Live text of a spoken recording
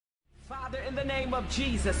Father, in the name of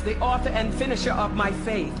Jesus, the author and finisher of my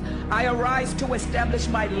faith, I arise to establish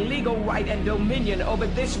my legal right and dominion over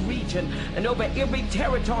this region and over every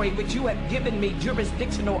territory which you have given me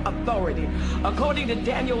jurisdictional authority. According to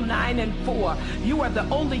Daniel 9:4, you are the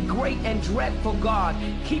only great and dreadful God,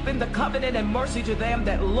 keeping the covenant and mercy to them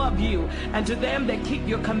that love you and to them that keep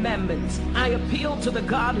your commandments. I appeal to the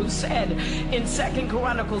God who said in 2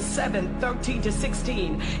 Chronicles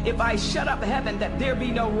 7:13-16, if I shut up heaven that there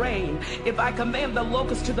be no rain, if I command the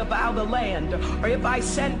locusts to devour the land, or if I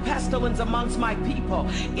send pestilence amongst my people,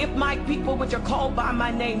 if my people which are called by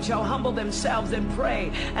my name shall humble themselves and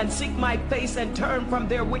pray and seek my face and turn from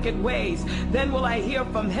their wicked ways, then will I hear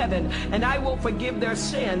from heaven and I will forgive their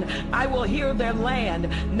sin. I will hear their land.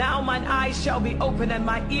 Now mine eyes shall be open and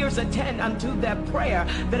my ears attend unto their prayer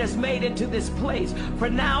that is made into this place. For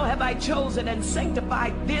now have I chosen and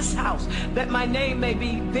sanctified this house, that my name may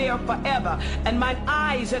be there forever, and mine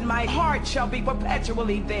eyes and my heart shall be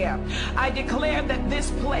perpetually there. I declare that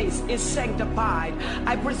this place is sanctified.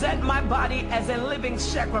 I present my body as a living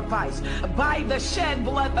sacrifice by the shed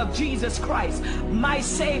blood of Jesus Christ, my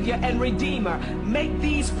Savior and Redeemer. Make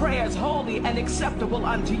these prayers holy and acceptable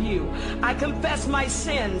unto you. I confess my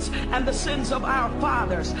sins and the sins of our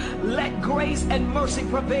fathers. Let grace and mercy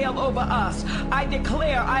prevail over us. I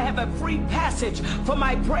declare I have a free passage for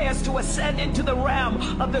my prayers to ascend into the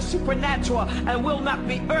realm of the supernatural and will not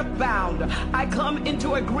be earthbound. I come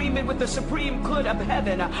into agreement with the supreme good of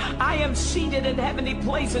heaven. I am seated in heavenly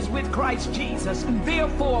places with Christ Jesus.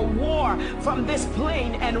 Therefore, war from this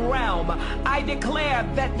plane and realm. I declare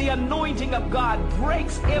that the anointing of God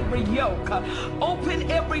breaks every yoke. Open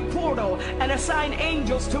every portal and assign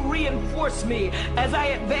angels to reinforce me as I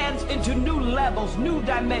advance into new levels, new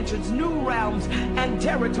dimensions, new realms and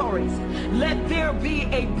territories. Let there be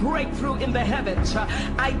a breakthrough in the heavens.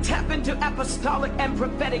 I tap into apostolic and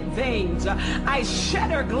prophetic veins. I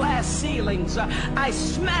shatter glass ceilings. I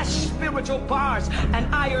smash spiritual bars and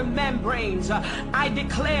iron membranes. I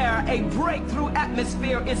declare a breakthrough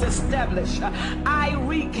atmosphere is established. I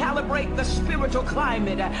recalibrate the spiritual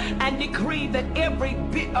climate and decree that every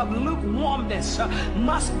bit of lukewarmness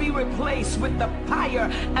must be replaced with the fire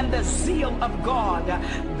and the zeal of God.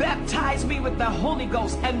 Baptize me with the Holy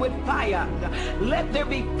Ghost and with fire. Let there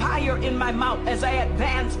be fire in my mouth as I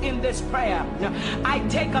advance in this prayer. I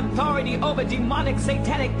take authority over demonic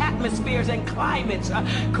satanic atmospheres and climates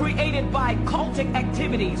created by cultic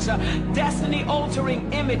activities, destiny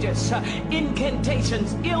altering images,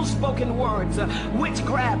 incantations, ill-spoken words,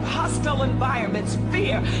 witchcraft, hostile environments,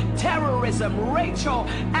 fear, terrorism, racial,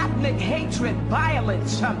 ethnic hatred,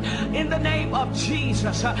 violence. In the name of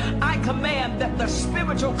Jesus, I command that the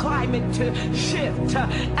spiritual climate to shift,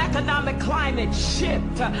 economic climate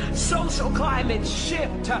shift, social climate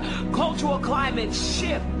shift, cultural climate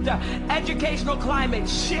shift, educational climate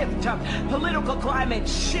shift, political climate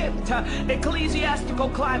shift, ecclesiastical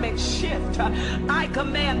climate shift. I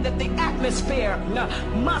command that the atmosphere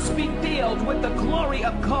must be filled with the glory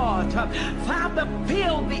of God. Father,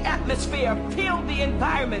 fill the atmosphere, fill the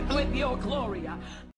environment with your glory.